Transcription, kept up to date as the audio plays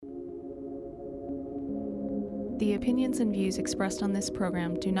The opinions and views expressed on this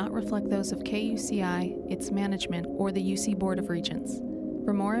program do not reflect those of KUCI, its management, or the UC Board of Regents.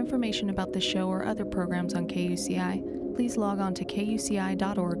 For more information about the show or other programs on KUCI, please log on to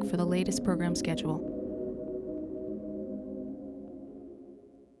kuci.org for the latest program schedule.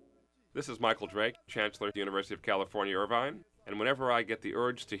 This is Michael Drake, Chancellor at the University of California, Irvine, and whenever I get the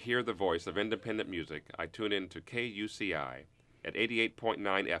urge to hear the voice of independent music, I tune in to KUCI at 88.9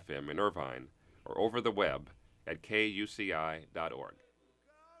 FM in Irvine or over the web at kuci.org.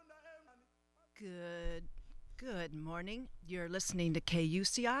 Good morning. You're listening to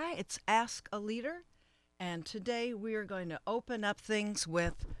KUCI. It's Ask a Leader, and today we are going to open up things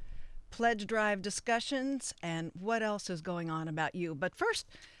with pledge drive discussions and what else is going on about you. But first,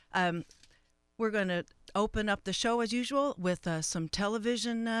 we're going to open up the show as usual with some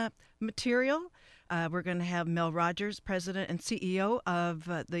television material. We're going to have Mel Rogers, President and CEO of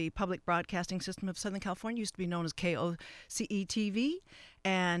the Public Broadcasting System of Southern California, used to be known as KOCE-TV.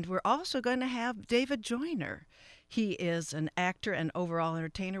 And we're also going to have David Joyner. He is an actor and overall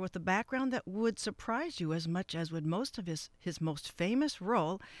entertainer with a background that would surprise you as much as would most of his most famous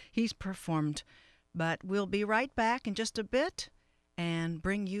role he's performed. But we'll be right back in just a bit and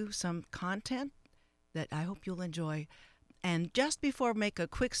bring you some content that I hope you'll enjoy. And just before we make a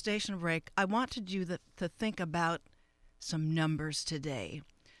quick station break, I wanted you to think about some numbers today.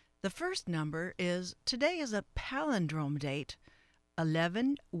 The first number is, today is a palindrome date,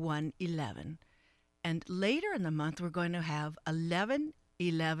 11/1/11. And later in the month, we're going to have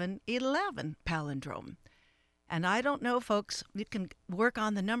 11/11/11 palindrome. And I don't know, folks, you can work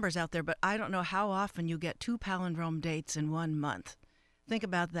on the numbers out there, but I don't know how often you get two palindrome dates in 1 month. Think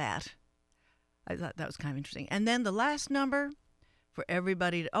about that. I thought that was kind of interesting. And then the last number for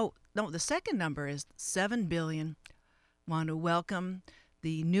everybody the second number is 7 billion. Want to welcome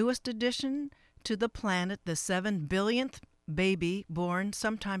the newest addition to the planet, the 7 billionth baby born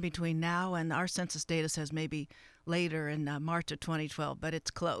sometime between now and our census data says maybe later in March of 2012, but it's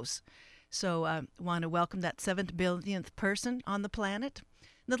close. So want to welcome that 7th billionth person on the planet.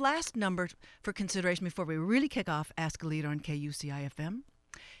 The last number for consideration before we really kick off Ask a Leader on KUCI-FM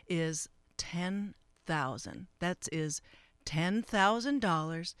is 10,000. That is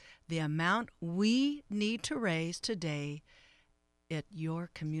 $10,000, the amount we need to raise today at your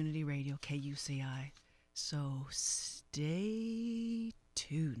community radio, KUCI. So stay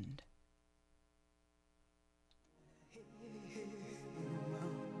tuned.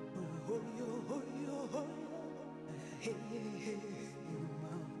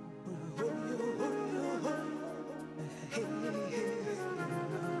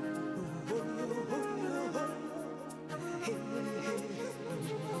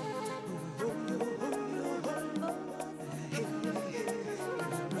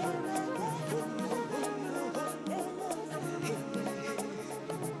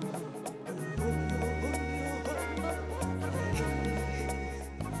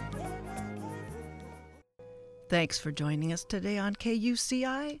 Thanks for joining us today on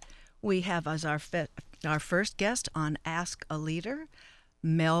KUCI. We have as our first guest on Ask a Leader,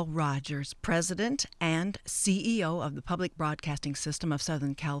 Mel Rogers, President and CEO of the Public Broadcasting System of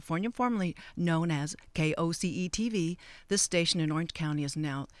Southern California, formerly known as KOCE-TV. This station in Orange County is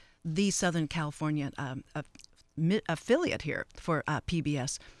now the Southern California affiliate here for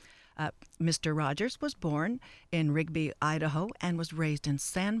PBS. Mr. Rogers was born in Rigby, Idaho, and was raised in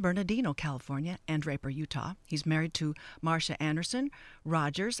San Bernardino, California, and Draper, Utah. He's married to Marcia Anderson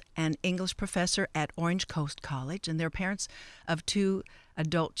Rogers, an English professor at Orange Coast College, and they're parents of 2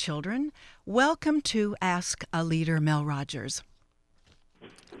 adult children. Welcome to Ask a Leader, Mel Rogers.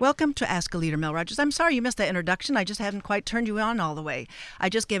 Welcome to Ask a Leader, Mel Rogers. I'm sorry you missed that introduction. I just hadn't quite turned you on all the way. I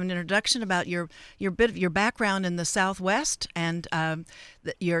just gave an introduction about your bit of your background in the Southwest and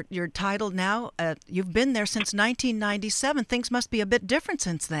your title now. You've been there since 1997. Things must be a bit different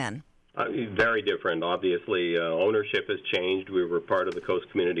since then. Very different. Obviously, ownership has changed. We were part of the Coast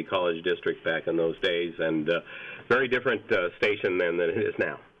Community College District back in those days, and very different station then than it is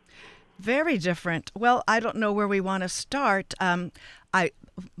now. Very different. Well, I don't know where we want to start.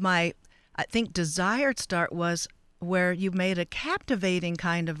 I think desired start was where you made a captivating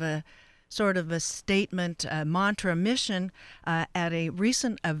kind of a sort of a statement, a mantra, mission at a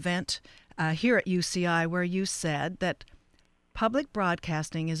recent event here at UCI, where you said that public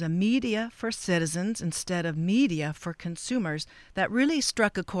broadcasting is a media for citizens instead of media for consumers. That really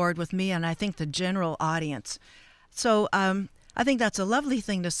struck a chord with me and I think the general audience. So I think that's a lovely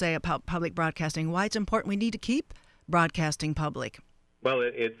thing to say about public broadcasting, why it's important we need to keep broadcasting public. Well,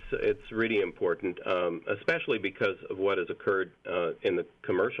 it's really important, especially because of what has occurred in the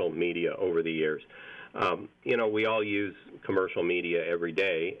commercial media over the years. We all use commercial media every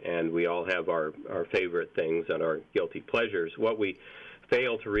day, and we all have our favorite things and our guilty pleasures. What we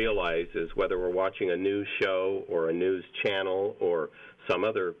fail to realize is whether we're watching a news show or a news channel or some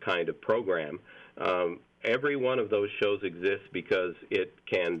other kind of program, every one of those shows exists because it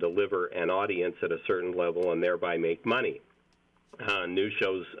can deliver an audience at a certain level and thereby make money. News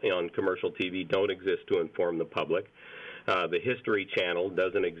shows on commercial TV don't exist to inform the public. The History Channel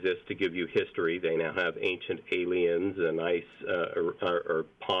doesn't exist to give you history. They now have ancient aliens and or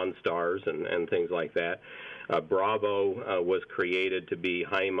pawn stars and things like that. Bravo was created to be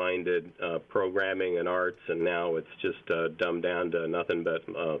high-minded programming and arts, and now it's just dumbed down to nothing but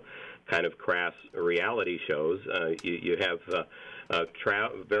kind of crass reality shows. You have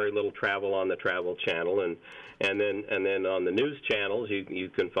very little travel on the Travel Channel, and then on the news channels, you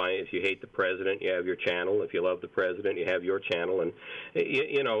can find, if you hate the president, you have your channel. If you love the president, you have your channel, and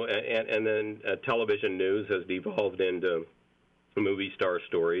then television news has devolved into movie star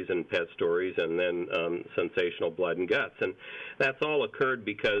stories and pet stories, and then sensational blood and guts. And that's all occurred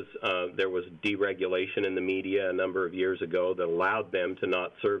because there was deregulation in the media a number of years ago that allowed them to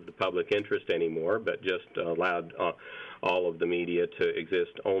not serve the public interest anymore, but just allowed all of the media to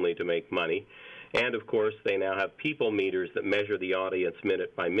exist only to make money. And, of course, they now have people meters that measure the audience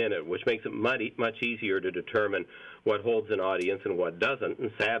minute by minute, which makes it much easier to determine what holds an audience and what doesn't.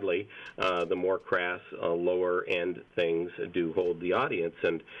 And sadly, the more crass, lower-end things do hold the audience.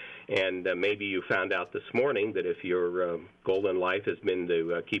 And maybe you found out this morning that if your goal in life has been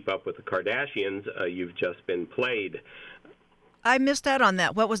to keep up with the Kardashians, you've just been played. I missed out on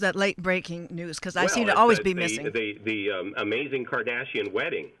that. What was that late breaking news? Because I seem to always be missing. The amazing Kardashian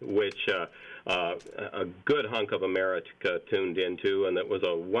wedding, which a good hunk of America tuned into, and it was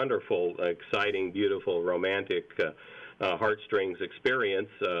a wonderful, exciting, beautiful, romantic heartstrings experience,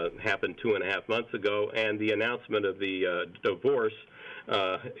 happened 2.5 months ago, and the announcement of the divorce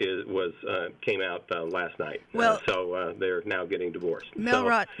came out last night. Well, so they're now getting divorced. Mel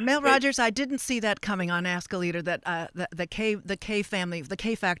Rogers, I didn't see that coming on Ask a Leader, that the K family, the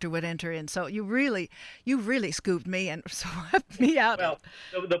K factor would enter in. So you really scooped me and swept me out. Well,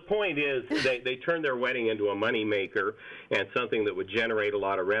 the point is they turned their wedding into a money maker and something that would generate a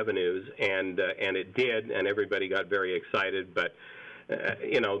lot of revenues, and it did, and everybody got very excited, but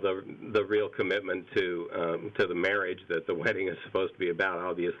the real commitment to the marriage that the wedding is supposed to be about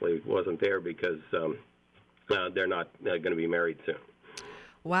obviously wasn't there, because they're not going to be married soon.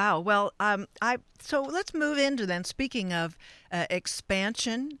 Wow. Well, so let's move into then. Speaking of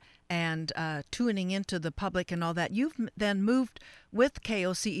expansion and tuning into the public and all that, you've then moved with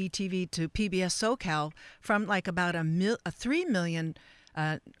KOCE-TV to PBS SoCal from like about a 3 million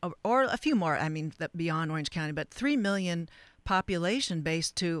or a few more. I mean, beyond Orange County, but 3 million population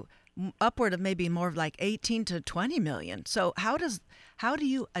base to upward of maybe more of like 18 to 20 million. So how do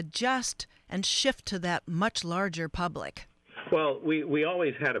you adjust and shift to that much larger public? Well, we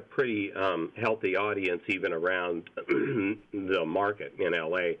always had a pretty healthy audience even around the market in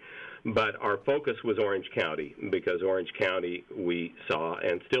L.A., but our focus was Orange County, because Orange County we saw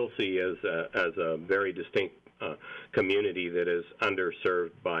and still see as a very distinct community that is underserved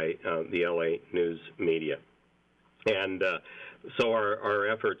by the L.A. news media. And so our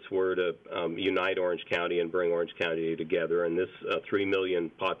efforts were to unite Orange County and bring Orange County together. And this 3 million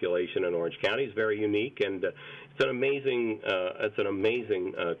population in Orange County is very unique, and it's an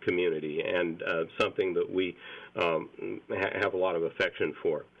amazing community, and something that we have a lot of affection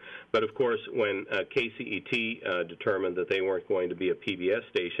for. But of course, when KCET determined that they weren't going to be a PBS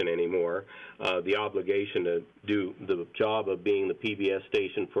station anymore, the obligation to do the job of being the PBS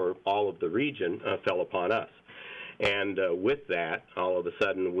station for all of the region fell upon us. And with that, all of a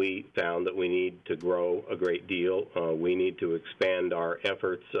sudden, we found that we need to grow a great deal. We need to expand our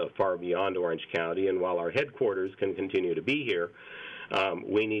efforts far beyond Orange County. And while our headquarters can continue to be here,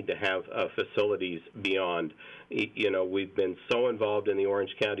 we need to have facilities beyond. We've been so involved in the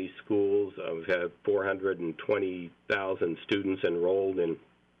Orange County schools. We've had 420,000 students enrolled in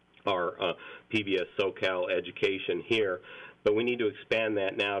our PBS SoCal education here. But we need to expand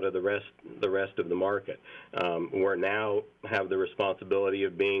that now to the rest of the market. We now have the responsibility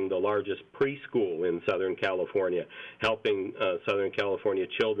of being the largest preschool in Southern California, helping Southern California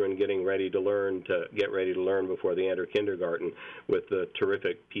children get ready to learn before they enter kindergarten with the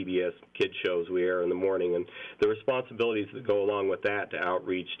terrific PBS kids shows we air in the morning, and the responsibilities that go along with that to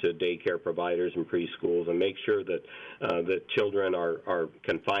outreach to daycare providers and preschools and make sure that the children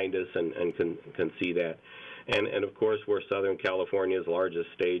can find us and can see that. And of course, we're Southern California's largest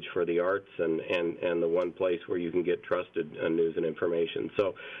stage for the arts and the one place where you can get trusted news and information.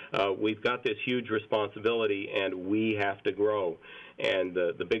 So we've got this huge responsibility, and we have to grow. And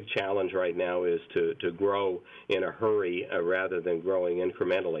the big challenge right now is to grow in a hurry rather than growing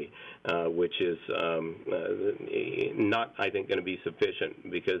incrementally, which is not, I think, going to be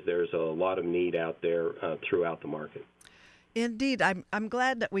sufficient because there's a lot of need out there throughout the market. Indeed. I'm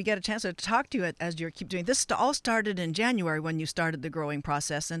glad that we get a chance to talk to you as you keep doing this. All started in January when you started the growing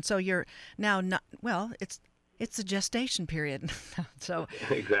process, and so you're now not, well, it's a gestation period. So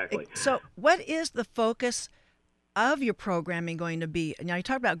exactly. So what is the focus of your programming going to be? Now, you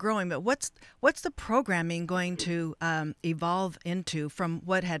talked about growing, but what's the programming going to evolve into from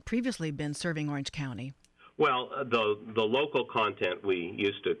what had previously been serving Orange County? Well, the local content we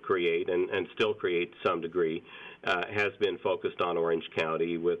used to create and still create to some degree has been focused on Orange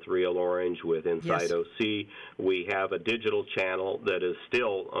County with Real Orange, with Inside Yes. OC. We have a digital channel that is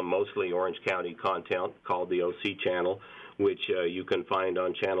still mostly Orange County content called the OC channel, which you can find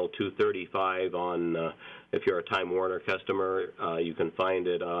on channel 235 on if you're a Time Warner customer. You can find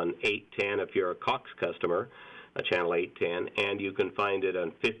it on 810 if you're a Cox customer, channel 810, and you can find it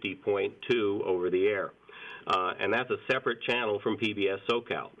on 50.2 over the air. And that's a separate channel from PBS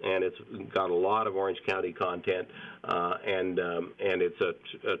SoCal, and it's got a lot of Orange County content, and it's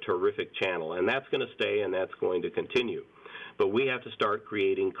a terrific channel. And that's going to stay, and that's going to continue. But we have to start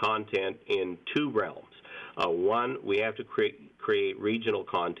creating content in two realms. One, we have to create regional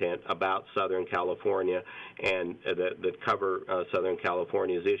content about Southern California and that cover Southern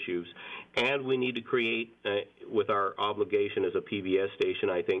California's issues. And we need to create, with our obligation as a PBS station,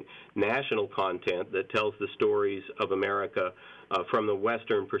 I think, national content that tells the stories of America from the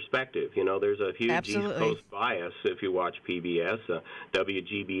Western perspective. You know, there's a huge Absolutely. East Coast bias if you watch PBS.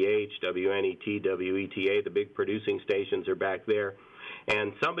 WGBH, WNET, WETA, the big producing stations are back there.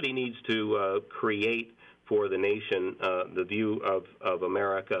 And somebody needs to create for the nation the view of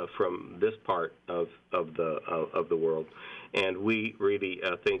America from this part of the world. And we really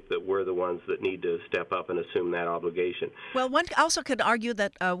think that we're the ones that need to step up and assume that obligation. Well, one also could argue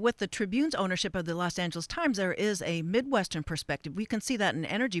that with the Tribune's ownership of the Los Angeles Times, there is a Midwestern perspective. We can see that in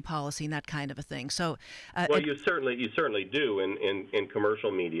energy policy and that kind of a thing. So, well, you certainly do in commercial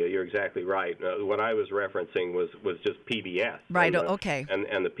media. You're exactly right. What I was referencing was just PBS. Right. And, okay.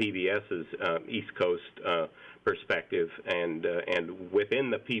 And the PBS's East Coast perspective, and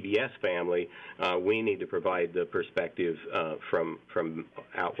within the PBS family, we need to provide the perspective from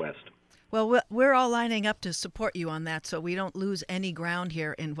out west. Well, we're all lining up to support you on that, so we don't lose any ground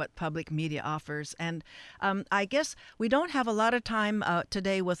here in what public media offers. And I guess we don't have a lot of time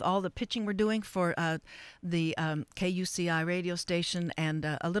today with all the pitching we're doing for the KUCI radio station, and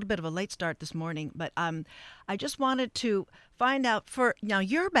a little bit of a late start this morning. But I just wanted to find out for now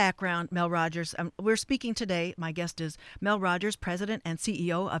your background, Mel Rogers. We're speaking today. My guest is Mel Rogers, President and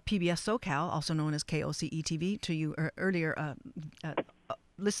CEO of PBS SoCal, also known as KOCE-TV to you earlier.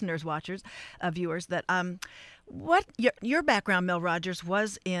 Listeners, watchers, viewers, that what your background, Mel Rogers,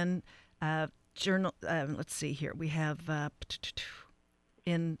 was in journal. Let's see here. We have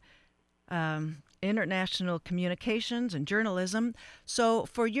in international communications and journalism. So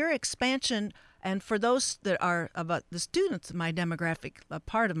for your expansion, and for those that are about the students, my demographic, a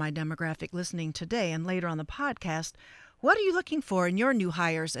part of my demographic listening today and later on the podcast, what are you looking for in your new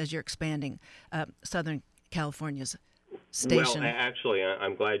hires as you're expanding Southern California's station? Well, actually,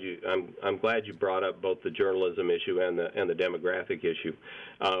 I'm glad you brought up both the journalism issue and the demographic issue.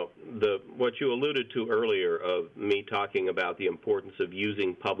 What you alluded to earlier of me talking about the importance of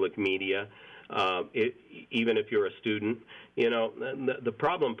using public media, even if you're a student, you know, the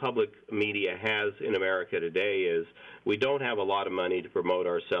problem public media has in America today is we don't have a lot of money to promote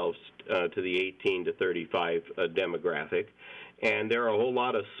ourselves to the 18 to 35 demographic. And there are a whole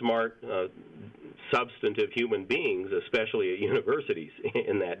lot of smart, substantive human beings, especially at universities,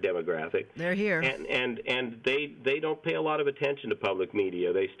 in that demographic. They're here. And they don't pay a lot of attention to public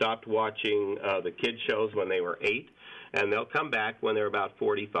media. They stopped watching the kids' shows when they were 8, and they'll come back when they're about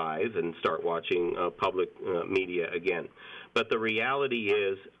 45 and start watching public media again. But the reality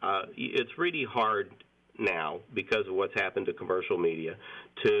is it's really hard now, because of what's happened to commercial media,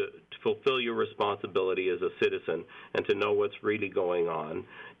 to fulfill your responsibility as a citizen and to know what's really going on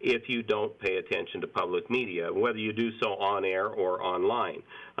if you don't pay attention to public media, whether you do so on air or online.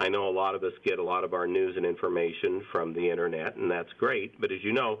 I know a lot of us get a lot of our news and information from the Internet, and that's great, but as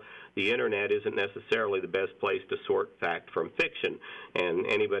you know, the Internet isn't necessarily the best place to sort fact from fiction, and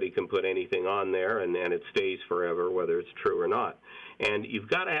anybody can put anything on there, and it stays forever, whether it's true or not. And you've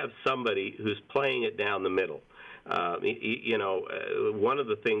got to have somebody who's playing it down the middle. One of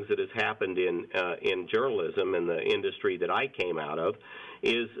the things that has happened in journalism and the industry that I came out of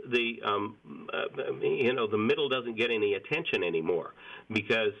is the middle doesn't get any attention anymore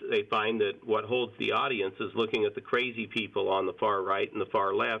because they find that what holds the audience is looking at the crazy people on the far right and the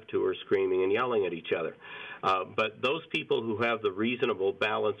far left who are screaming and yelling at each other. But those people who have the reasonable,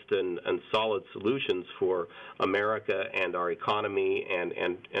 balanced, and solid solutions for America and our economy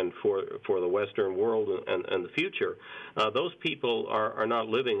and for the Western world and the future, those people are not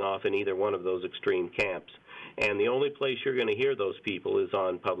living off in either one of those extreme camps. And the only place you're going to hear those people is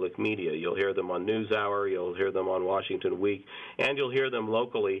on public media. You'll hear them on NewsHour, you'll hear them on Washington Week, and you'll hear them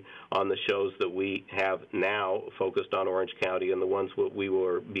locally on the shows that we have now focused on Orange County and the ones that we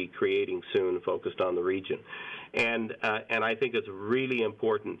will be creating soon focused on the region. And I think it's really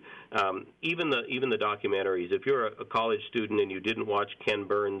important. Even the documentaries. If you're a college student and you didn't watch Ken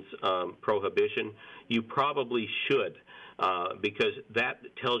Burns' Prohibition, you probably should. Because that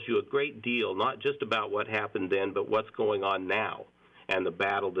tells you a great deal, not just about what happened then, but what's going on now and the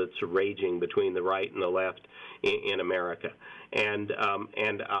battle that's raging between the right and the left in America. And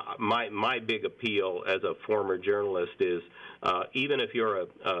my big appeal as a former journalist is even if you're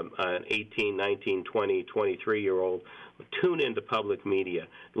an 18, 19, 20, 23-year-old, tune into public media,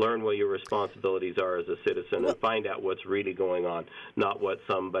 learn what your responsibilities are as a citizen, and find out what's really going on, not what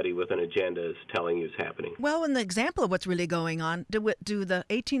somebody with an agenda is telling you is happening. Well, in the example of what's really going on, do the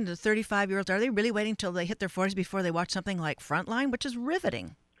 18 to 35-year-olds, are they really waiting until they hit their 40s before they watch something like Frontline, which is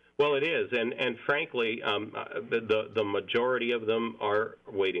riveting? Well, it is, and frankly, the majority of them are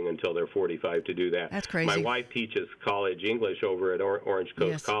waiting until they're 45 to do that. That's crazy. My wife teaches college English over at Orange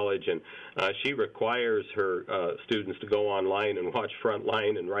Coast College, and she requires her students to go online and watch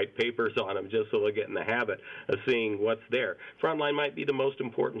Frontline and write papers on them just so they'll get in the habit of seeing what's there. Frontline might be the most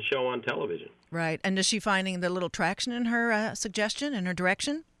important show on television. Right, and is she finding the little traction in her suggestion, in her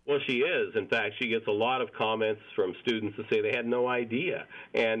direction? Well, she is. In fact, she gets a lot of comments from students that say they had no idea.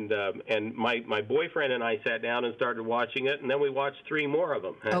 And my boyfriend and I sat down and started watching it, and then we watched 3 more of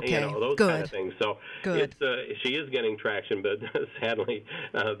them. Okay, those good. kind of things. So she is getting traction, but sadly,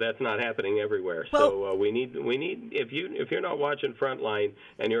 that's not happening everywhere. Well, so we need if you're not watching Frontline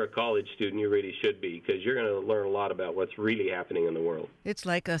and you're a college student, you really should be, because you're going to learn a lot about what's really happening in the world. It's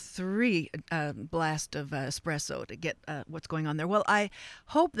like a 3 blast of espresso to get what's going on there. Well, I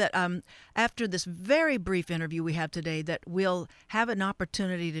hope that after this very brief interview we have today, that we'll have an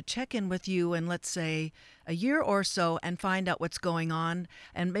opportunity to check in with you in, let's say, a year or so and find out what's going on.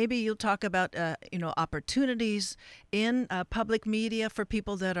 And maybe you'll talk about, opportunities in public media for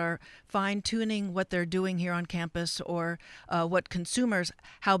people that are fine-tuning what they're doing here on campus, or what consumers,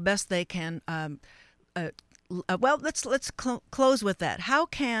 how best they can let's close with that. How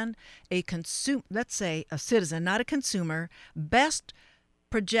can let's say a citizen, not a consumer, best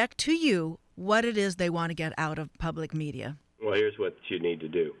project to you what it is they want to get out of public media? Well, here's what you need to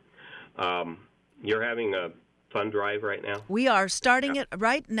do. You're having a fund drive right now? We are starting it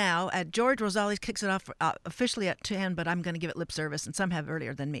right now. At George Rosales kicks it off officially at 10, but I'm going to give it lip service, and some have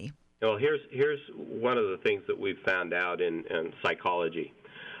earlier than me. Well, here's one of the things that we've found out in psychology.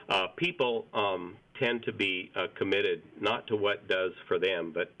 People tend to be committed not to what does for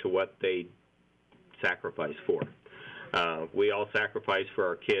them, but to what they sacrifice for. We all sacrifice for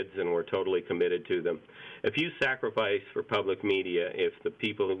our kids, and we're totally committed to them. If you sacrifice for public media, if the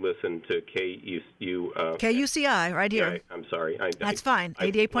people who listen to KUCI right here. I'm sorry. That's fine.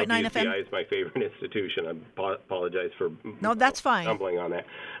 88.9 FM. KUCI is my favorite institution. I apologize for that's fine. stumbling on that.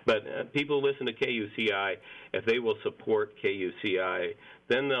 But people who listen to KUCI, if they will support KUCI,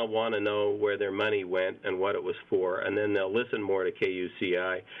 then they'll want to know where their money went and what it was for, and then they'll listen more to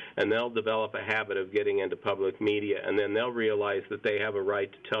KUCI, and they'll develop a habit of getting into public media, and then they'll realize that they have a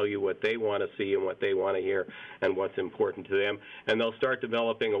right to tell you what they want to see and what they want to hear and what's important to them, and they'll start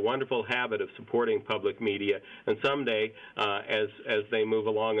developing a wonderful habit of supporting public media, and someday, as they move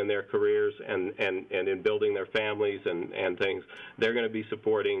along in their careers and in building their families and things, they're going to be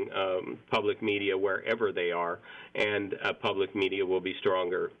supporting public media wherever they are, and public media will be strong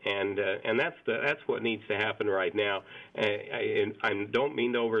stronger, and that's what needs to happen right now. I don't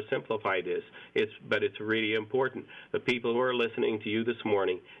mean to oversimplify this, but it's really important. The people who are listening to you this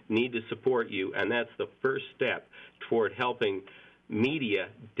morning need to support you, and that's the first step toward helping media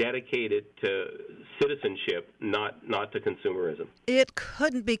dedicated to citizenship, not to consumerism. It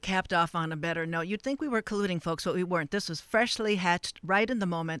couldn't be capped off on a better note. You'd think we were colluding, folks, but we weren't. This was freshly hatched right in the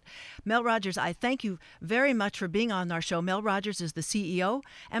moment. Mel Rogers, I thank you very much for being on our show. Mel Rogers is the CEO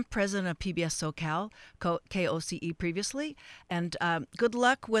and President of PBS SoCal, KOCE previously. And good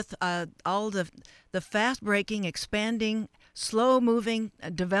luck with all the fast-breaking, expanding, slow-moving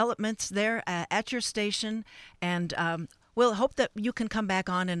developments there at your station. And we'll hope that you can come back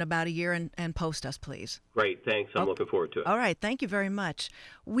on in about a year and post us, please. Great. Thanks. I'm looking forward to it. All right. Thank you very much.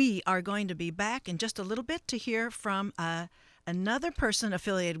 We are going to be back in just a little bit to hear from another person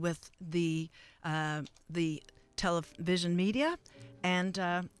affiliated with the television media, and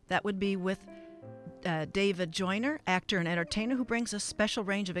that would be with David Joyner, actor and entertainer, who brings a special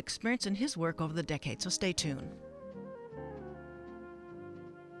range of experience in his work over the decades. So stay tuned.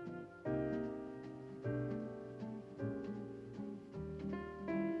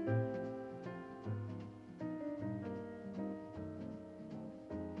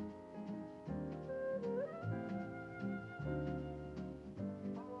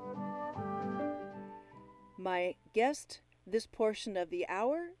 My guest this portion of the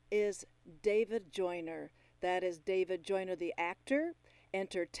hour is David Joyner. That is David Joyner, the actor,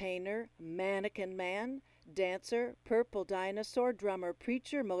 entertainer, mannequin man, dancer, purple dinosaur, drummer,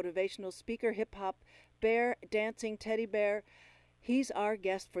 preacher, motivational speaker, hip-hop bear, dancing teddy bear. He's our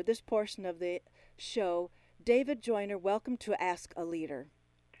guest for this portion of the show. David Joyner, welcome to Ask a Leader.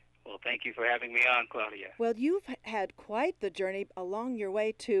 Well, thank you for having me on, Claudia. Well, you've had quite the journey along your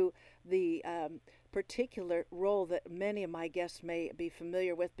way to the particular role that many of my guests may be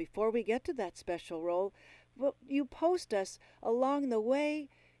familiar with. Before we get to that special role, well, you post us along the way.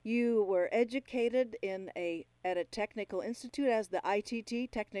 You were educated at a technical institute as the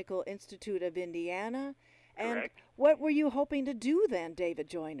ITT, Technical Institute of Indiana. And Correct. What were you hoping to do then, David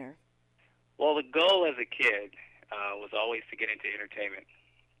Joyner? Well, the goal as a kid was always to get into entertainment.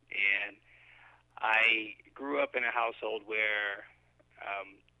 And I grew up in a household where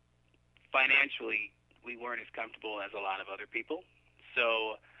financially we weren't as comfortable as a lot of other people.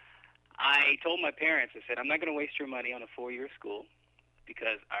 So I told my parents, I said, I'm not going to waste your money on a 4-year school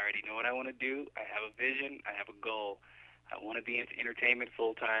because I already know what I want to do. I have a vision. I have a goal. I want to be into entertainment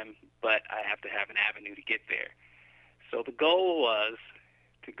full time, but I have to have an avenue to get there. So the goal was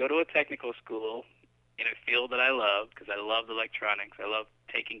to go to a technical school in a field that I loved, because I loved electronics. I loved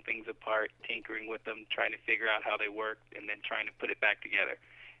taking things apart, tinkering with them, trying to figure out how they worked, and then trying to put it back together.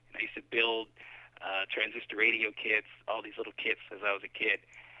 And I used to build transistor radio kits, all these little kits as I was a kid.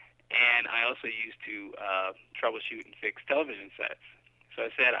 And I also used to troubleshoot and fix television sets. So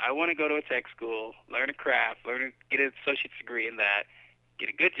I said, I want to go to a tech school, learn a craft, get an associate's degree in that, get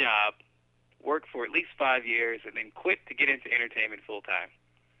a good job, work for at least 5 years, and then quit to get into entertainment full time.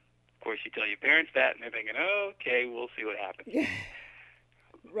 Of course, you tell your parents that, and they're thinking, oh, okay, we'll see what happens.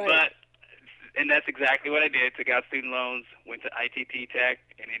 Right. And that's exactly what I did. Took out student loans, went to ITT Tech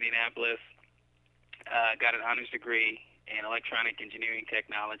in Indianapolis, got an honors degree in electronic engineering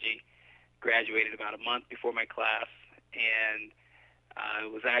technology, graduated about a month before my class, and I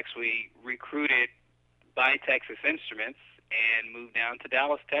was actually recruited by Texas Instruments and moved down to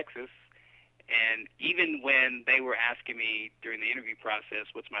Dallas, Texas. And even when they were asking me during the interview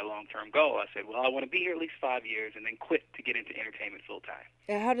process, what's my long-term goal, I said, well, I want to be here at least 5 years and then quit to get into entertainment full-time.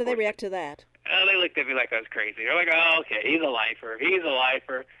 And how did they react to that? They looked at me like I was crazy. They're like, oh, okay, he's a lifer.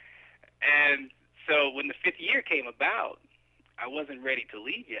 And so when the 5th year came about, I wasn't ready to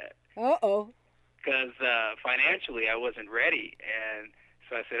leave yet. Uh-oh. Because financially I wasn't ready. And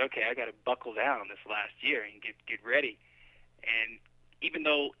so I said, okay, I got to buckle down this last year and get ready. And even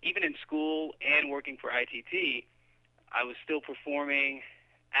in school and working for ITT, I was still performing,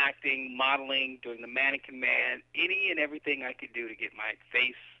 acting, modeling, doing the mannequin man, any and everything I could do to get my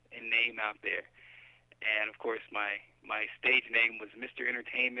face and name out there. And, of course, my stage name was Mr.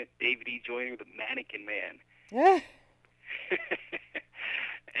 Entertainment, David E. Joyner, the Mannequin Man.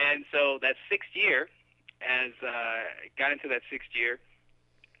 And so that 6th year, as I got into that 6th year,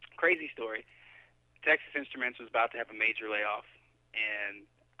 crazy story, Texas Instruments was about to have a major layoff. And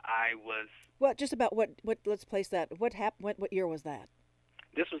I was... Well, just about what let's place that. What happened? What year was that?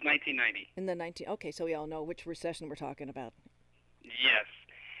 This was 1990. In the okay, so we all know which recession we're talking about. Yes.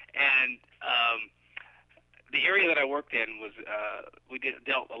 And the area that I worked in was, we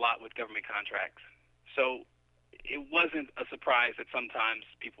dealt a lot with government contracts. So it wasn't a surprise that sometimes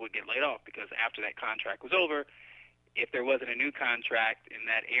people would get laid off, because after that contract was over, if there wasn't a new contract in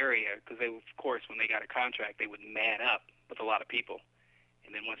that area, because they, of course, when they got a contract, they would man up with a lot of people.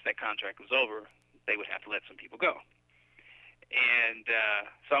 And then once that contract was over, they would have to let some people go. And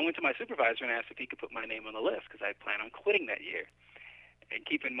so I went to my supervisor and asked if he could put my name on the list, because I planned on quitting that year. And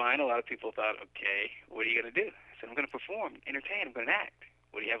keep in mind, a lot of people thought, okay, what are you going to do? I said, I'm going to perform, entertain, I'm going to act.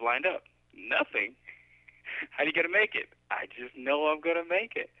 What do you have lined up? Nothing. How are you going to make it? I just know I'm going to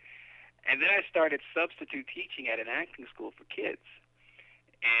make it. And then I started substitute teaching at an acting school for kids.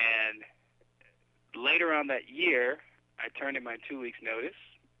 And later on that year, I turned in my 2 weeks notice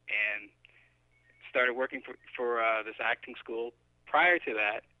and started working for this acting school prior to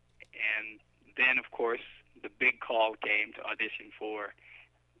that. And then, of course, the big call came to audition for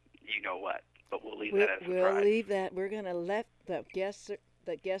you know what. But we'll leave that as a surprise. We'll leave that. We're going to let the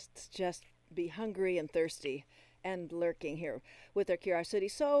guests just be hungry and thirsty and lurking here with their curiosity.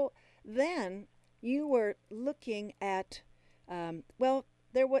 So then you were looking at,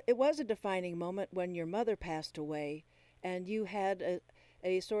 it was a defining moment when your mother passed away, and you had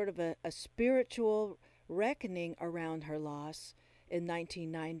a sort of a spiritual reckoning around her loss in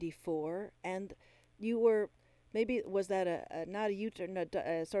 1994, and you were, maybe was that not a U-turn,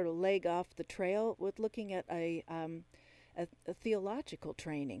 a sort of leg off the trail with looking at a theological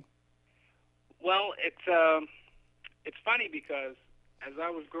training? Well, it's funny because as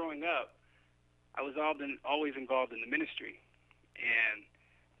I was growing up, I was always involved in the ministry, and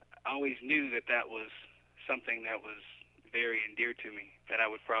I always knew that was something that was very endear to me, that I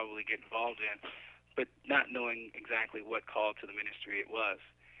would probably get involved in, but not knowing exactly what call to the ministry it was.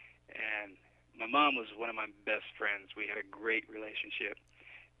 And my mom was one of my best friends. We had a great relationship.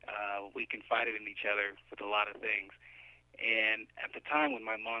 We confided in each other with a lot of things. And at the time when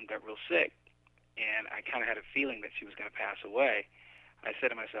my mom got real sick, and I kind of had a feeling that she was going to pass away, I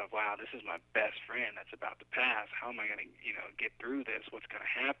said to myself, wow, this is my best friend that's about to pass. How am I going to, get through this? What's going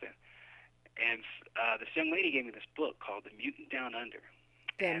to happen? And this young lady gave me this book called The Mutant Downunder.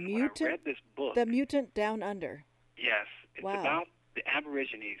 When I read this book, The Mutant Downunder. Yes. It's wow. about the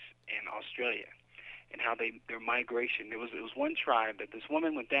Aborigines in Australia and how their migration. There was one tribe that this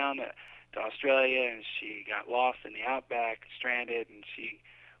woman went down to Australia, and she got lost in the outback, stranded, and she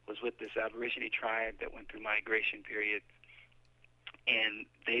was with this Aborigine tribe that went through migration period. And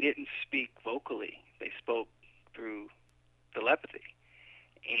they didn't speak vocally. They spoke through telepathy.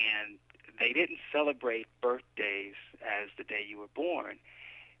 And they didn't celebrate birthdays as the day you were born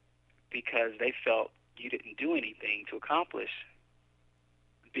because they felt you didn't do anything to accomplish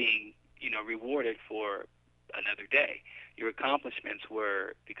being, rewarded for another day. Your accomplishments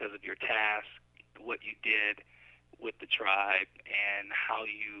were because of your task, what you did with the tribe, and how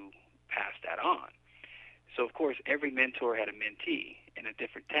you passed that on. So, of course, every mentor had a mentee in a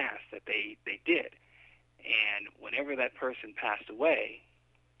different task that they did. And whenever that person passed away,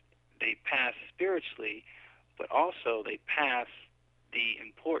 they passed spiritually, but also they passed the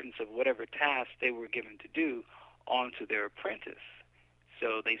importance of whatever task they were given to do onto their apprentice.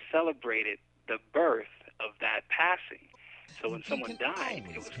 So they celebrated the birth of that passing. So when someone died,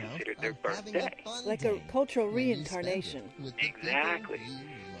 it was considered their birthday. Like a cultural reincarnation. Exactly.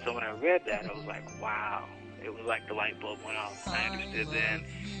 So when I read that, I was like, wow. It was like the light bulb went off. I understood then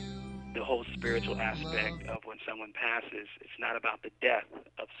the whole spiritual aspect of when someone passes. It's not about the death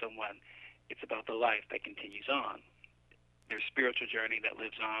of someone. It's about the life that continues on. Their spiritual journey that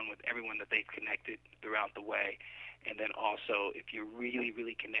lives on with everyone that they've connected throughout the way. And then also, if you're really,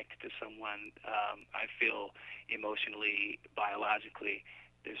 really connected to someone, I feel emotionally, biologically,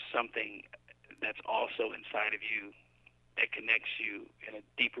 there's something that's also inside of you that connects you in a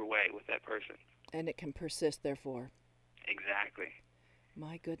deeper way with that person. And it can persist, therefore. Exactly.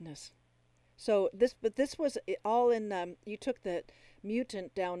 My goodness. So this was all in, you took the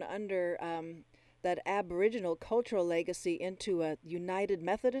Mutant Downunder, that Aboriginal cultural legacy into a United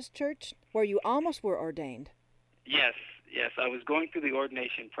Methodist Church where you almost were ordained. Yes. I was going through the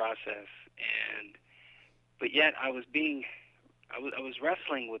ordination process, but yet I was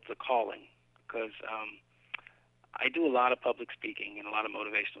wrestling with the calling because I do a lot of public speaking and a lot of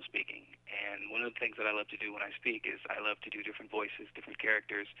motivational speaking. And one of the things that I love to do when I speak is I love to do different voices, different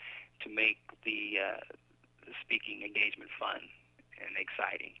characters to make the speaking engagement fun and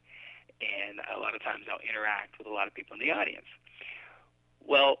exciting. And a lot of times I'll interact with a lot of people in the audience.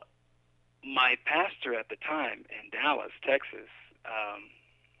 Well, my pastor at the time in Dallas, Texas,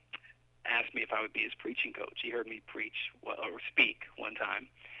 asked me if I would be his preaching coach. He heard me preach or speak one time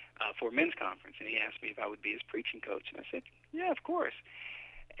for a men's conference, and he asked me if I would be his preaching coach. And I said, yeah, of course.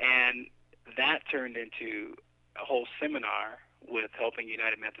 And that turned into a whole seminar with helping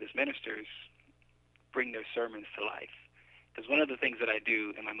United Methodist ministers bring their sermons to life. Because one of the things that I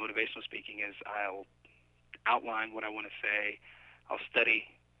do in my motivational speaking is I'll outline what I want to say. I'll study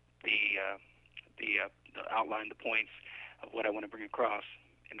the outline, the points of what I want to bring across,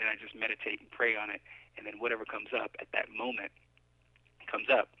 and then I just meditate and pray on it, and then whatever comes up at that moment comes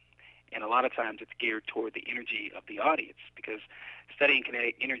up. And a lot of times it's geared toward the energy of the audience, because studying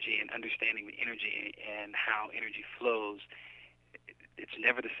kinetic energy and understanding the energy and how energy flows, it's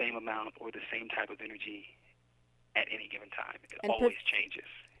never the same amount or the same type of energy at any given time. It always changes.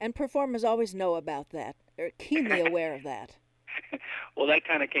 And performers always know about that, or keenly aware of that. Well, that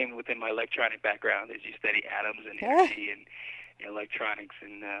kind of came within my electronic background, as you study atoms and energy and electronics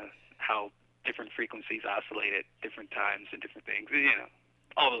and how different frequencies oscillate at different times and different things.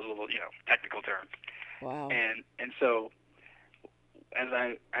 All those little technical terms. Wow. And so as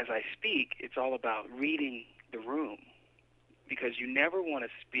I speak, it's all about reading the room, because you never want to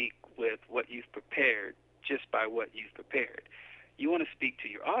speak with what you've prepared just by what you've prepared. You want to speak to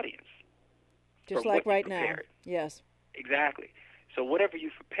your audience. Just like right now. Yes. Exactly. So whatever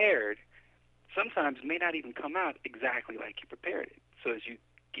you've prepared sometimes may not even come out exactly like you prepared it. So as you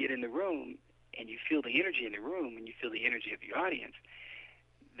get in the room and you feel the energy in the room and you feel the energy of your audience,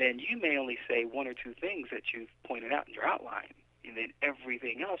 then you may only say one or two things that you've pointed out in your outline, and then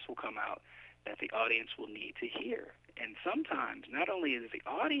everything else will come out that the audience will need to hear. And sometimes not only does the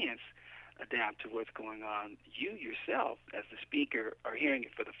audience adapt to what's going on, you yourself as the speaker are hearing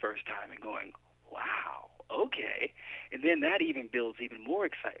it for the first time and going, wow, okay. And then that even builds even more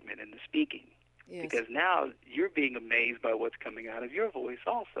excitement in the speaking. Yes. Because now you're being amazed by what's coming out of your voice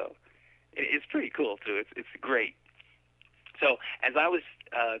also. It's pretty cool, too. It's great. So as I was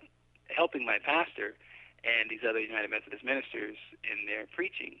helping my pastor and these other United Methodist ministers in their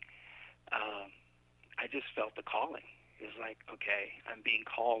preaching, I just felt the calling. It was like, okay, I'm being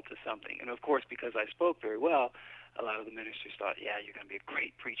called to something. And, of course, because I spoke very well, a lot of the ministers thought, yeah, you're going to be a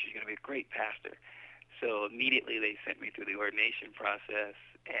great preacher, you're going to be a great pastor. So immediately they sent me through the ordination process,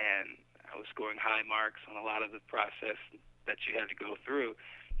 and I was scoring high marks on a lot of the process that you had to go through.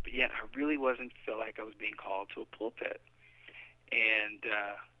 But yet I really wasn't feel like I was being called to a pulpit. And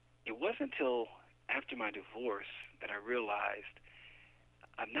it wasn't until after my divorce that I realized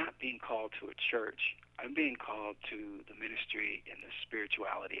I'm not being called to a church. I'm being called to the ministry and the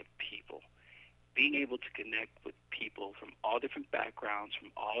spirituality of people. Being able to connect with people from all different backgrounds,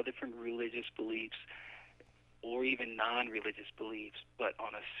 from all different religious beliefs, or even non-religious beliefs, but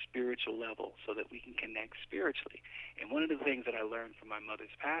on a spiritual level so that we can connect spiritually. And one of the things that I learned from my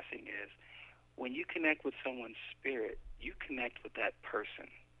mother's passing is when you connect with someone's spirit, you connect with that person.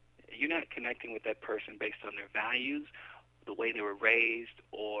 You're not connecting with that person based on their values, the way they were raised,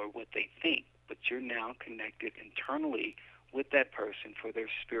 or what they think, but you're now connected internally with that person for their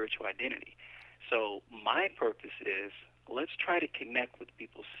spiritual identity. So my purpose is, let's try to connect with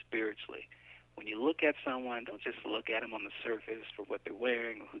people spiritually. When you look at someone, don't just look at them on the surface for what they're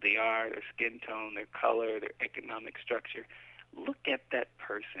wearing, or who they are, their skin tone, their color, their economic structure. Look at that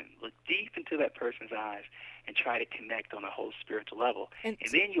person. Look deep into that person's eyes and try to connect on a whole spiritual level. And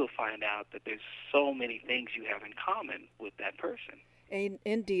then you'll find out that there's so many things you have in common with that person.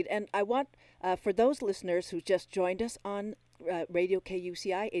 Indeed. And I want, for those listeners who just joined us on Radio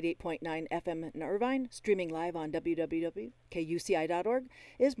KUCI 88.9 FM in Irvine, streaming live on www.kuci.org,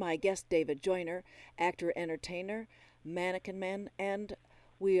 is my guest David Joyner, actor, entertainer, mannequin man, and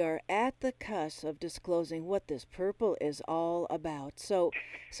we are at the cusp of disclosing what this purple is all about. So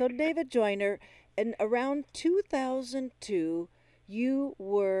David Joyner, in around 2002, you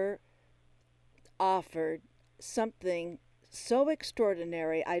were offered something so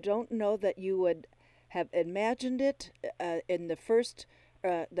extraordinary. I don't know that you would have imagined it in the first,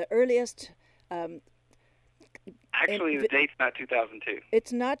 the earliest. Actually, the date's not 2002.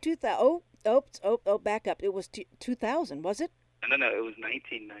 It's not 2000. Oh, back up. It was 2000, was it? No, it was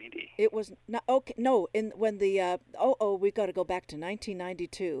 1990. It was not okay. No, when the we got to go back to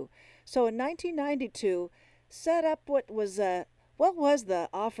 1992. So in 1992, set up what was the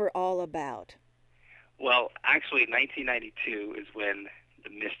offer all about? Well, actually, 1992 is when the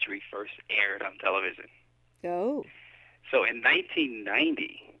mystery first aired on television. Oh. So in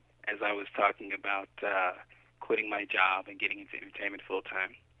 1990, as I was talking about quitting my job and getting into entertainment full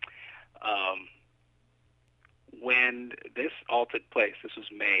time, when this all took place, this was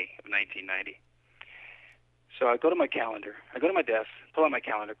May of 1990. So I go to my calendar, I go to my desk, pull out my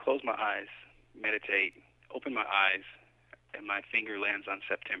calendar, close my eyes, meditate, open my eyes, and my finger lands on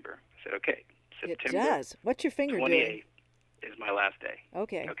September. I said, okay, September. It does. What's your finger doing? 28th is my last day.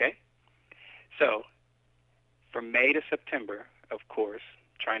 Okay. Okay? So from May to September, of course,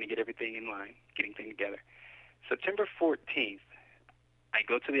 trying to get everything in line, getting things together. September 14th, I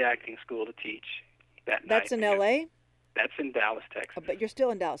go to the acting school to teach that night. That's in L.A.? That's in Dallas, Texas. But you're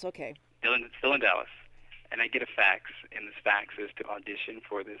still in Dallas, okay. Still in Dallas. And I get a fax, and this fax is to audition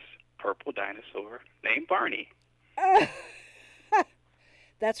for this purple dinosaur named Barney.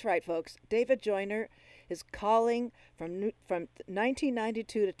 That's right, folks. David Joyner, his calling from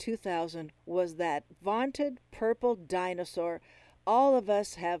 1992 to 2000 was that vaunted purple dinosaur all of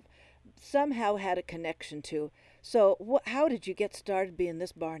us have somehow had a connection to. So how did you get started being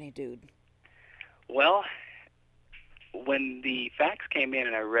this Barney dude? Well, when the fax came in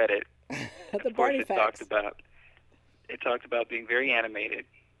and I read it, the of Barney course fax. it talked about being very animated,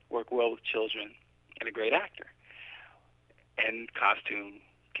 work well with children, and a great actor, and costume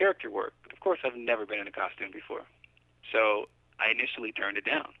character work. Of course, I've never been in a costume before, so I initially turned it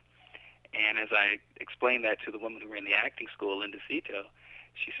down. And as I explained that to the woman who ran the acting school, Linda Cito,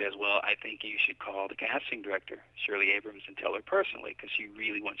 she says, well, I think you should call the casting director, Shirley Abrams, and tell her personally, because she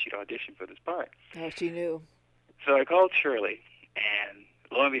really wants you to audition for this part. Oh, she knew. So I called Shirley, and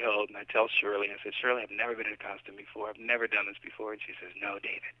lo and behold, and I tell Shirley, I said, Shirley, I've never been in a costume before. I've never done this before. And she says, no,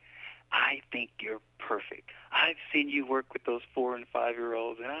 David, I think you're perfect. I've seen you work with those 4- and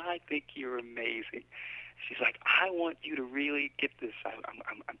 5-year-olds, and I think you're amazing. She's like, I want you to really get this.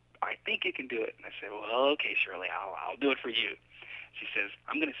 I think you can do it. And I said, well, okay, Shirley, I'll do it for you. She says,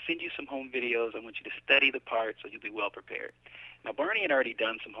 I'm going to send you some home videos. I want you to study the part so you'll be well prepared. Now, Barney had already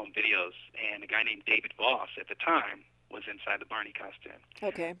done some home videos, and a guy named David Voss at the time was inside the Barney costume.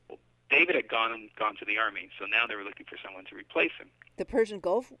 Okay. Well, David had gone to the Army, so now they were looking for someone to replace him. The Persian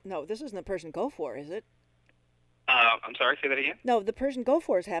Gulf? No, this isn't the Persian Gulf War, is it? I'm sorry, say that again? No, the Persian Gulf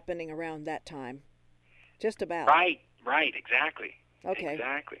War is happening around that time. Just about. Right, exactly. Okay.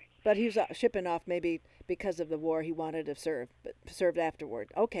 Exactly. But he was shipping off maybe because of the war he wanted to serve, but served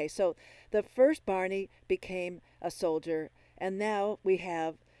afterward. Okay, so the first Barney became a soldier, and now we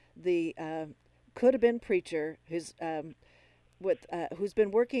have the could-have-been preacher who's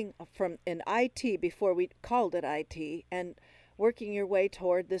been working in IT before we called it IT, and working your way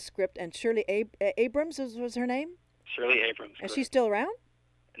toward this script. And Shirley Abrams was her name? Shirley Abrams. And she's still around?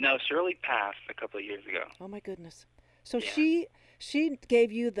 No, Shirley passed a couple of years ago. Oh, my goodness. So yeah. She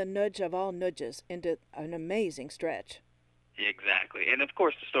gave you the nudge of all nudges into an amazing stretch. Exactly. And, of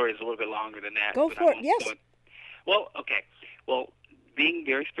course, the story is a little bit longer than that. Go for it, yes. Well, okay. Well, being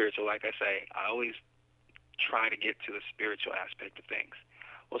very spiritual, like I say, I always try to get to the spiritual aspect of things.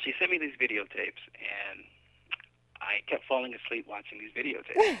 Well, she sent me these videotapes, and I kept falling asleep watching these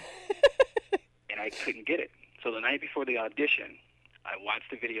videotapes, and I couldn't get it. So the night before the audition, I watched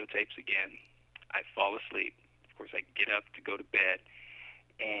the videotapes again. I fall asleep. Of course, I get up to go to bed,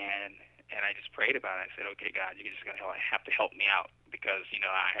 and I just prayed about it. I said, okay, God, you're just going to have to help me out because,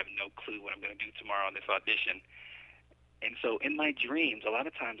 I have no clue what I'm going to do tomorrow on this audition. And so in my dreams, a lot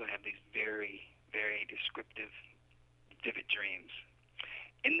of times I have these very, very descriptive, vivid dreams.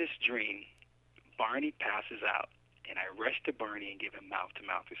 In this dream, Barney passes out, and I rush to Barney and give him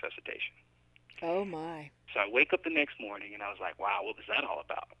mouth-to-mouth resuscitation. Oh, my. So I wake up the next morning, and I was like, wow, what was that all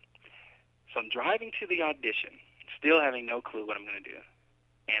about? So I'm driving to the audition, still having no clue what I'm going to do.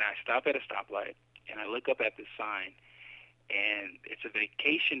 And I stop at a stoplight, and I look up at this sign, and it's a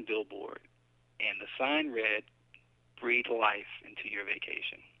vacation billboard. And the sign read, breathe life into your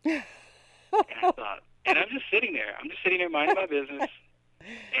vacation. And I thought, and I'm just sitting there minding my business.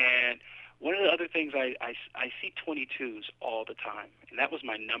 And one of the other things, I see 22s all the time. And that was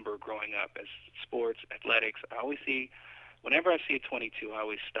my number growing up as sports, athletics. Whenever I see a 22, I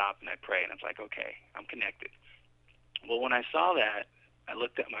always stop and I pray. And I was like, okay, I'm connected. Well, when I saw that, I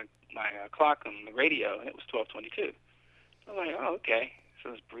looked at my clock on the radio, and it was 12:22. I was like, oh, okay.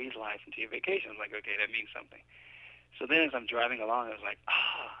 So it's breathe life into your vacation. I was like, okay, that means something. So then as I'm driving along, I was like,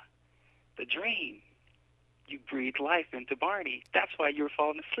 the dream. You breathed life into Barney. That's why you were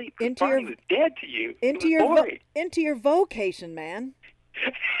falling asleep. Barney was dead to you. Into your vocation, man.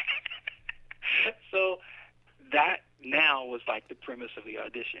 So that now was like the premise of the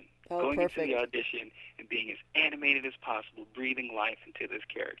audition. Going perfect. into the audition and being as animated as possible, breathing life into this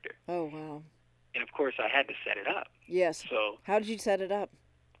character. Oh, wow. And, of course, I had to set it up. Yes. So how did you set it up?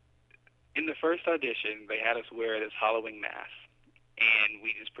 In the first audition, they had us wear this Halloween mask, and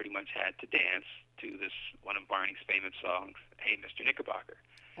we just pretty much had to dance to this one of Barney's famous songs, Hey, Mr. Knickerbocker.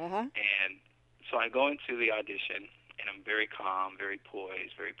 Uh-huh. And so I go into the audition, and I'm very calm, very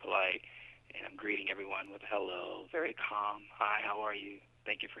poised, very polite, and I'm greeting everyone with hello, very calm. Hi, how are you?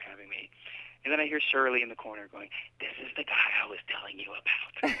 Thank you for having me. And then I hear Shirley in the corner going, this is the guy I was telling you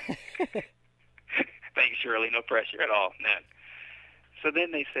about. Thanks, Shirley. No pressure at all. None. So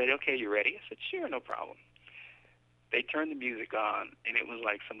then they said, okay, you ready? I said, sure, no problem. They turned the music on, and it was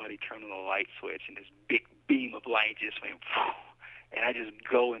like somebody turning a light switch, and this big beam of light just went, whew, and I just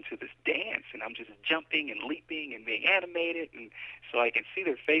go into this dance, and I'm just jumping and leaping and being animated, and so I can see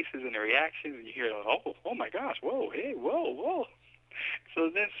their faces and their reactions, and you hear, oh my gosh, whoa, hey, whoa.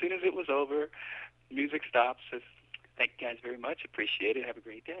 So then as soon as it was over, music stops, says, thank you guys very much, appreciate it, have a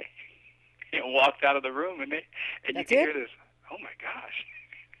great day. And walked out of the room, and you can hear this, oh my gosh.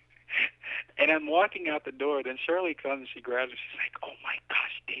 And I'm walking out the door, then Shirley comes and she grabs me, she's like, oh my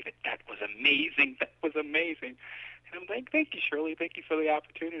gosh, David, that was amazing, And I'm like, thank you, Shirley, thank you for the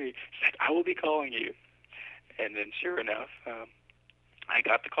opportunity. She's like, I will be calling you. And then sure enough, I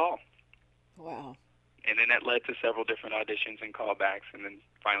got the call. Wow. And then that led to several different auditions and callbacks, and then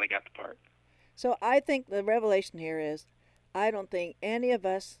finally got the part. So I think the revelation here is, I don't think any of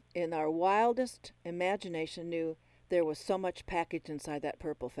us in our wildest imagination knew there was so much packaged inside that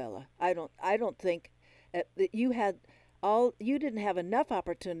purple fella. I don't think that you didn't have enough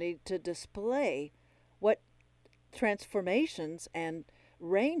opportunity to display what transformations and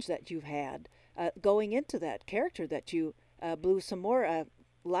range that you've had going into that character that you blew some more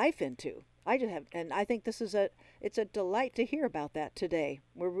life into. I think it's a delight to hear about that today.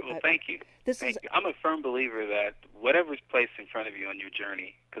 Well, thank you. Thank you. I'm a firm believer that whatever's placed in front of you on your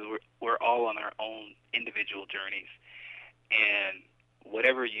journey, because we're all on our own individual journeys, and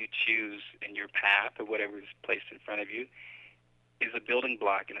whatever you choose in your path or whatever is placed in front of you is a building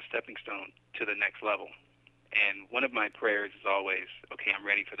block and a stepping stone to the next level. And one of my prayers is always, okay, I'm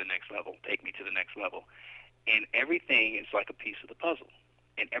ready for the next level. Take me to the next level. And everything is like a piece of the puzzle.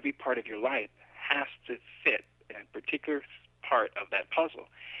 And every part of your life has to fit a particular part of that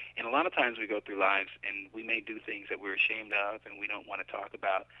puzzle. And a lot of times we go through lives and we may do things that we're ashamed of and we don't want to talk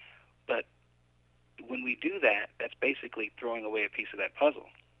about. But when we do that, that's basically throwing away a piece of that puzzle.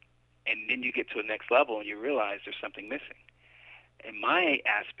 And then you get to a next level and you realize there's something missing. And my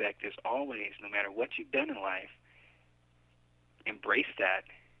aspect is always, no matter what you've done in life, embrace that,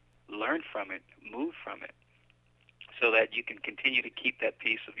 learn from it, move from it, so that you can continue to keep that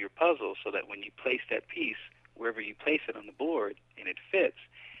piece of your puzzle, so that when you place that piece, wherever you place it on the board, and it fits,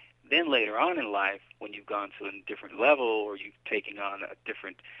 then later on in life, when you've gone to a different level or you've taken on a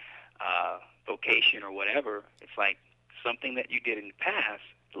different vocation or whatever, it's like something that you did in the past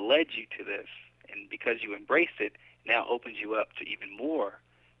led you to this. And because you embraced it, now opens you up to even more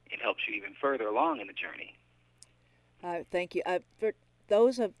and helps you even further along in the journey. Thank you. For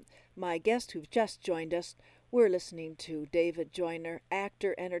those of my guests who've just joined us, we're listening to David Joyner,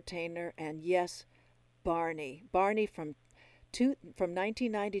 actor, entertainer, and yes, Barney. Barney from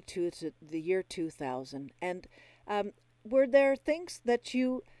 1992 to the year 2000. And were there things that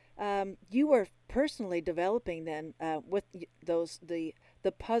you were personally developing then with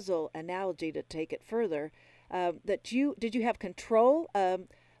the puzzle analogy, to take it further, did you have control,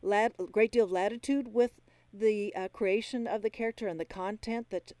 great deal of latitude with the creation of the character and the content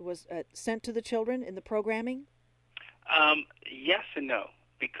that was sent to the children in the programming? Yes and no.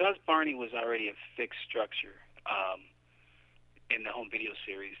 Because Barney was already a fixed structure in the home video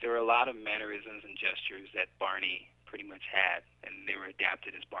series, there were a lot of mannerisms and gestures that Barney pretty much had, and they were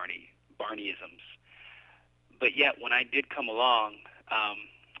adapted as Barneyisms. But yet, when I did come along,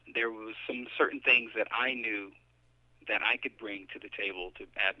 there was some certain things that I knew that I could bring to the table to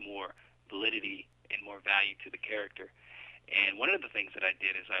add more validity and more value to the character. And one of the things that I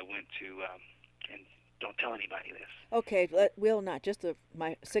did is I went to, and don't tell anybody this. Okay, we'll not, just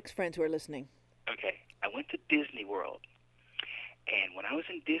my 6 friends who are listening. Okay, I went to Disney World. And when I was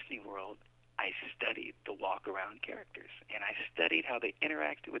in Disney World, I studied the walk-around characters, and I studied how they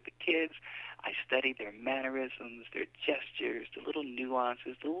interacted with the kids. I studied their mannerisms, their gestures, the little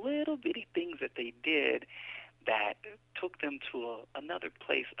nuances, the little bitty things that they did that took them to another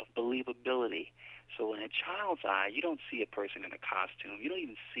place of believability. So in a child's eye, you don't see a person in a costume. You don't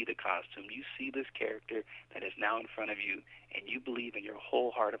even see the costume. You see this character that is now in front of you, and you believe in your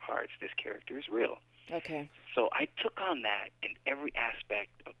whole heart of hearts this character is real. Okay. So I took on that in every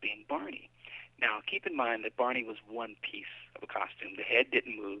aspect of being Barney. Now, keep in mind that Barney was one piece of a costume. The head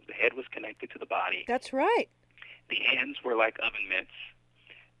didn't move. The head was connected to the body. That's right. The hands were like oven mitts.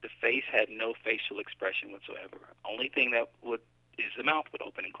 The face had no facial expression whatsoever. Only thing that is the mouth would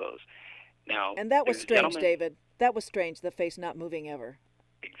open and close. Now, and that was strange, David. That was strange, the face not moving ever.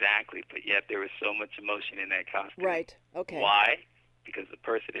 Exactly, but yet there was so much emotion in that costume. Right, okay. Why? Because the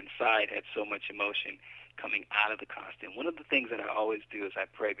person inside had so much emotion coming out of the costume. One of the things that I always do is I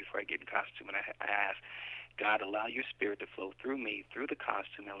pray before I get in costume, and I ask, God, allow your spirit to flow through me, through the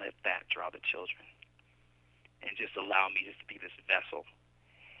costume, and let that draw the children. and just allow me just to be this vessel.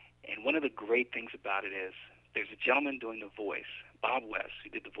 And one of the great things about it is there's a gentleman doing the voice, Bob West, who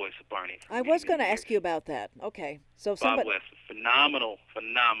did the voice of Barney. I was going to ask you about that. Okay. So Bob West, phenomenal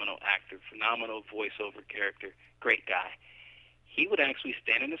actor, phenomenal voiceover character, great guy. He would actually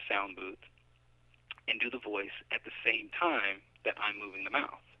stand in a sound booth and do the voice at the same time that I'm moving the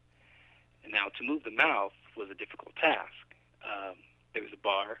mouth. And now to move the mouth was a difficult task. There was a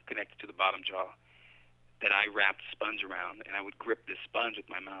bar connected to the bottom jaw that I wrapped sponge around, and I would grip this sponge with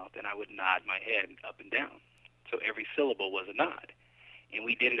my mouth, and I would nod my head up and down. So every syllable was a nod. And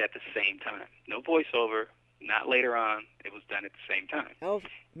we did it at the same time. No voiceover, not later on. It was done at the same time. Oh,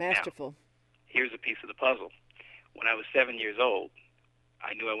 masterful. Now, here's a piece of the puzzle. When I was 7 years old,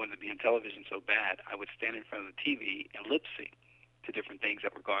 I knew I wanted to be on television so bad, I would stand in front of the TV and lip sync to different things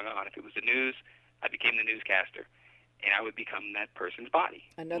that were going on. If it was the news, I became the newscaster, and I would become that person's body,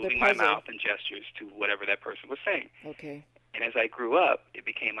 moving my mouth and gestures to whatever that person was saying. Okay. And as I grew up, it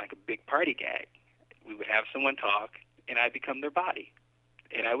became like a big party gag. We would have someone talk, and I'd become their body,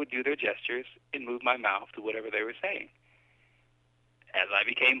 and I would do their gestures and move my mouth to whatever they were saying. As I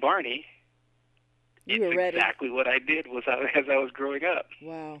became Barney, you were ready. Exactly what I did was as I was growing up.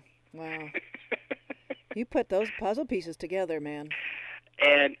 Wow. You put those puzzle pieces together, man.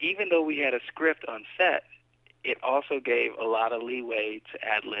 And even though we had a script on set, it also gave a lot of leeway to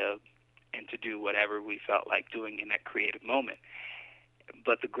ad-lib and to do whatever we felt like doing in that creative moment.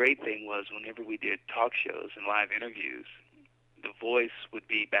 But the great thing was whenever we did talk shows and live interviews, the voice would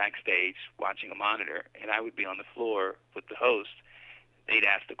be backstage watching a monitor, and I would be on the floor with the host. They'd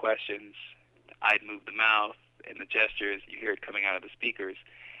ask the questions. I'd move the mouth and the gestures. You hear it coming out of the speakers.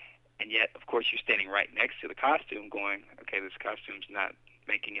 And yet, of course, you're standing right next to the costume going, okay, this costume's not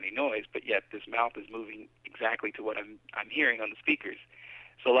making any noise, but yet this mouth is moving exactly to what I'm hearing on the speakers.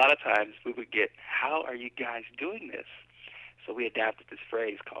 So a lot of times we would get, how are you guys doing this? So we adapted this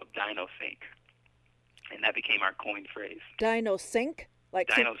phrase called dino sync, and that became our coined phrase. Dino sync? Like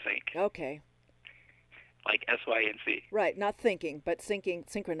dino sync. Okay. Like S-Y-N-C. Right, not thinking, but syncing,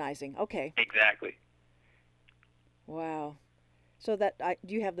 synchronizing. Okay. Exactly. Wow. So that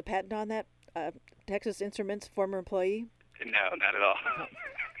do you have the patent on that? Texas Instruments former employee? No, not at all. Oh,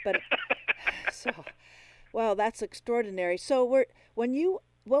 but well, that's extraordinary. So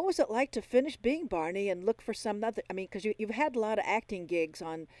what was it like to finish being Barney and look for some other? I mean, because you've had a lot of acting gigs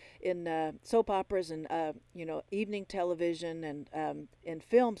in soap operas and evening television and in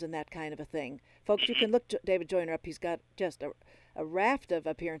films and that kind of a thing. Folks, you can look David Joyner up. He's got just a raft of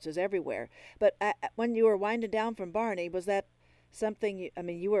appearances everywhere. But when you were winding down from Barney, was that something?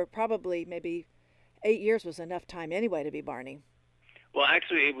 You were probably maybe 8 years was enough time anyway to be Barney. Well,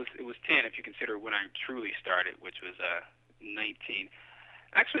 actually, it was 10 if you consider when I truly started, which was 19.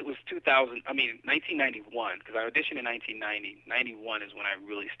 Actually, it was 1991, because I auditioned in 1990. 91 is when I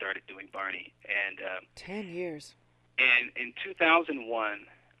really started doing Barney. And 10 years. And in 2001,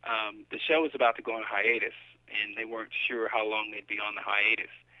 the show was about to go on hiatus, and they weren't sure how long they'd be on the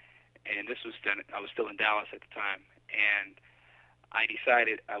hiatus. And this was done. I was still in Dallas at the time, and I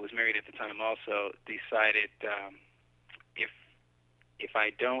decided, I was married at the time also, decided if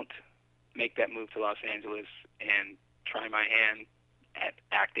I don't make that move to Los Angeles and try my hand at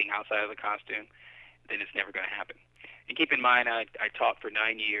acting outside of the costume, then it's never going to happen. And keep in mind, I taught for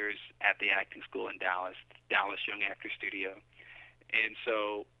 9 years at the acting school in Dallas Young Actor Studio. And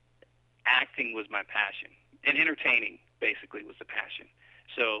so acting was my passion. And entertaining, basically, was the passion.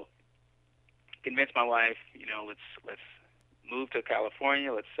 So convinced my wife, let's move to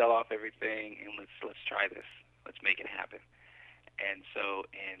California, let's sell off everything, and let's try this. Let's make it happen. And so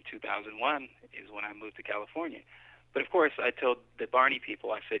in 2001 is when I moved to California. But of course, I told the Barney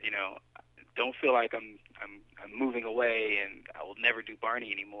people, I said, don't feel like I'm moving away and I will never do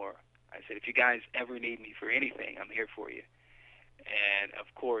Barney anymore. I said, if you guys ever need me for anything, I'm here for you. And of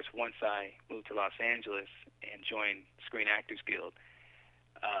course, once I moved to Los Angeles and joined Screen Actors Guild,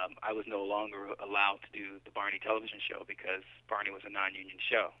 I was no longer allowed to do the Barney television show because Barney was a non-union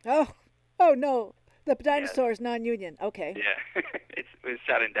show. Oh no. The dinosaur is non-union. Okay. Yeah. It's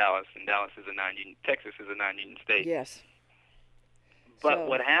shot in Dallas, and Dallas is a non-union. Texas is a non-union state. Yes. But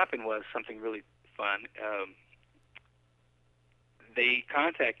what happened was something really fun. They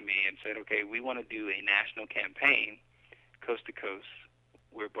contacted me and said, okay, we want to do a national campaign, coast to coast,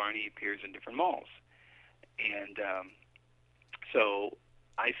 where Barney appears in different malls. And so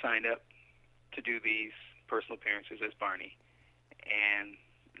I signed up to do these personal appearances as Barney. And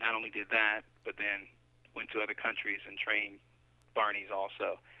not only did that, but then went to other countries and trained Barneys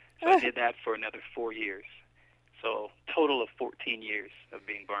also. So I did that for another 4 years. So total of 14 years of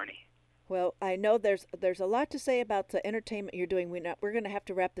being Barney. Well, I know there's a lot to say about the entertainment you're doing. We're going to have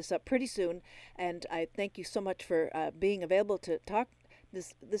to wrap this up pretty soon, and I thank you so much for being available to talk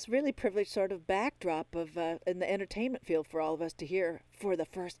this really privileged sort of backdrop of in the entertainment field for all of us to hear for the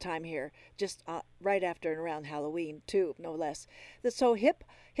first time here, just right after and around Halloween too, no less. So Hip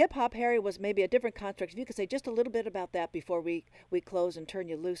Hop Harry was maybe a different construct. If you could say just a little bit about that before we close and turn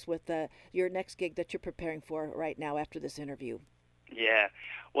you loose with your next gig that you're preparing for right now after this interview. Yeah.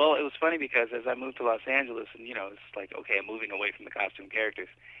 Well, it was funny because as I moved to Los Angeles, and it's like, okay, I'm moving away from the costume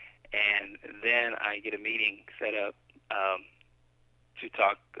characters, and then I get a meeting set up to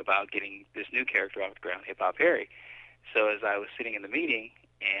talk about getting this new character off the ground, Hip Hop Harry. So as I was sitting in the meeting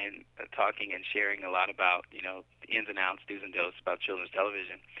and talking and sharing a lot about, the ins and outs, do's and don'ts about children's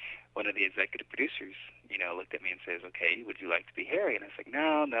television, one of the executive producers, looked at me and says, okay, would you like to be Harry? And I was like,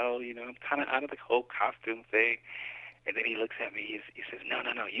 no, I'm kind of out of the whole costume thing. And then he looks at me, he says, no,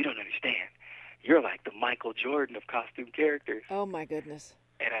 you don't understand. You're like the Michael Jordan of costume characters. Oh, my goodness.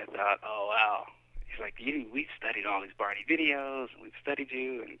 And I thought, oh, wow. He's like, we've studied all these Barney videos, and we've studied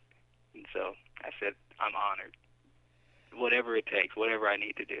you. And so I said, I'm honored. Whatever it takes, whatever I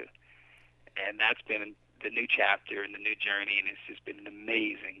need to do. And that's been the new chapter and the new journey, and it's just been an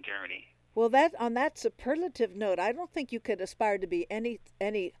amazing journey. Well, on that superlative note, I don't think you could aspire to be any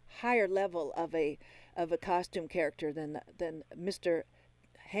higher level of a costume character than Mr.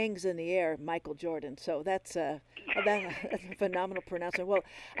 Hangs in the Air, Michael Jordan. So that's a phenomenal pronouncement. Well,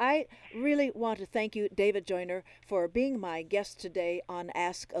 I really want to thank you, David Joyner, for being my guest today on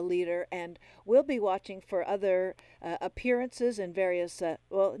Ask a Leader, and we'll be watching for other appearances and various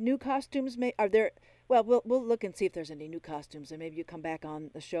new costumes. Are there? Well, we'll look and see if there's any new costumes, and maybe you come back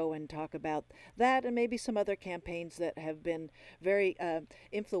on the show and talk about that, and maybe some other campaigns that have been very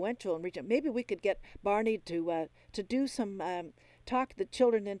influential in region. Maybe we could get Barney to do some talk the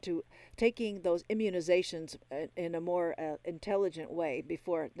children into taking those immunizations in a more intelligent way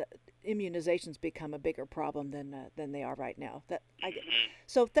before the immunizations become a bigger problem than they are right now.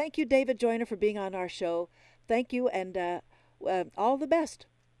 So thank you, David Joyner, for being on our show. Thank you, and all the best.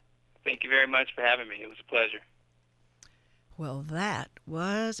 Thank you very much for having me. It was a pleasure. Well, that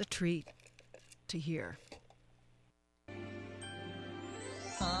was a treat to hear.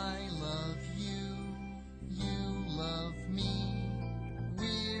 I love you, you love me.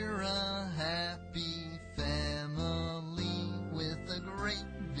 We're a happy family with a great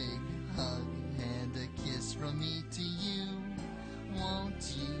big hug and a kiss from me to you.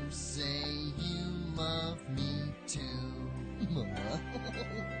 Won't you say you love me too?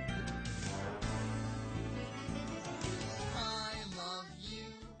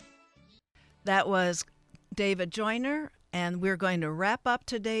 That was David Joyner, and we're going to wrap up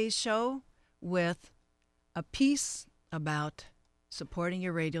today's show with a piece about supporting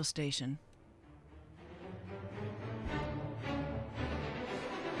your radio station.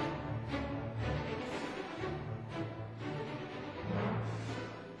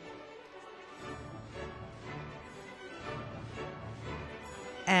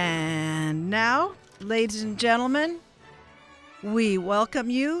 And now, ladies and gentlemen, we welcome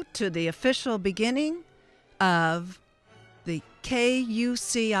you to the official beginning of the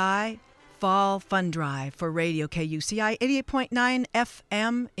KUCI Fall Fund Drive for Radio KUCI 88.9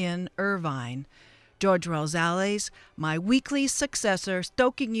 FM in Irvine. George Rosales, my weekly successor,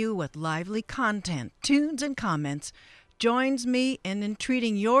 stoking you with lively content, tunes, and comments, joins me in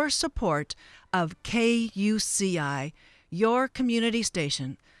entreating your support of KUCI, your community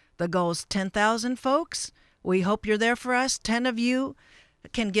station. The goal's 10,000 folks. We hope you're there for us. 10 of you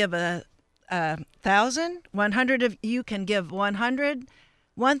can give 1,000. 100 of you can give 100.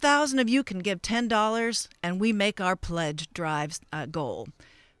 1,000 of you can give $10, and we make our pledge drive goal.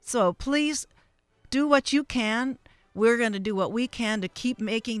 So please do what you can. We're going to do what we can to keep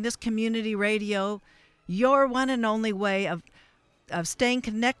making this community radio your one and only way of staying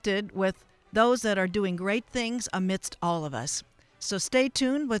connected with those that are doing great things amidst all of us. So stay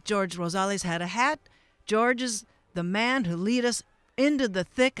tuned with George Rosales Had a Hat. George is the man who lead us into the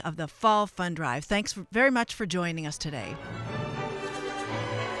thick of the Fall Fund Drive. Thanks very much for joining us today.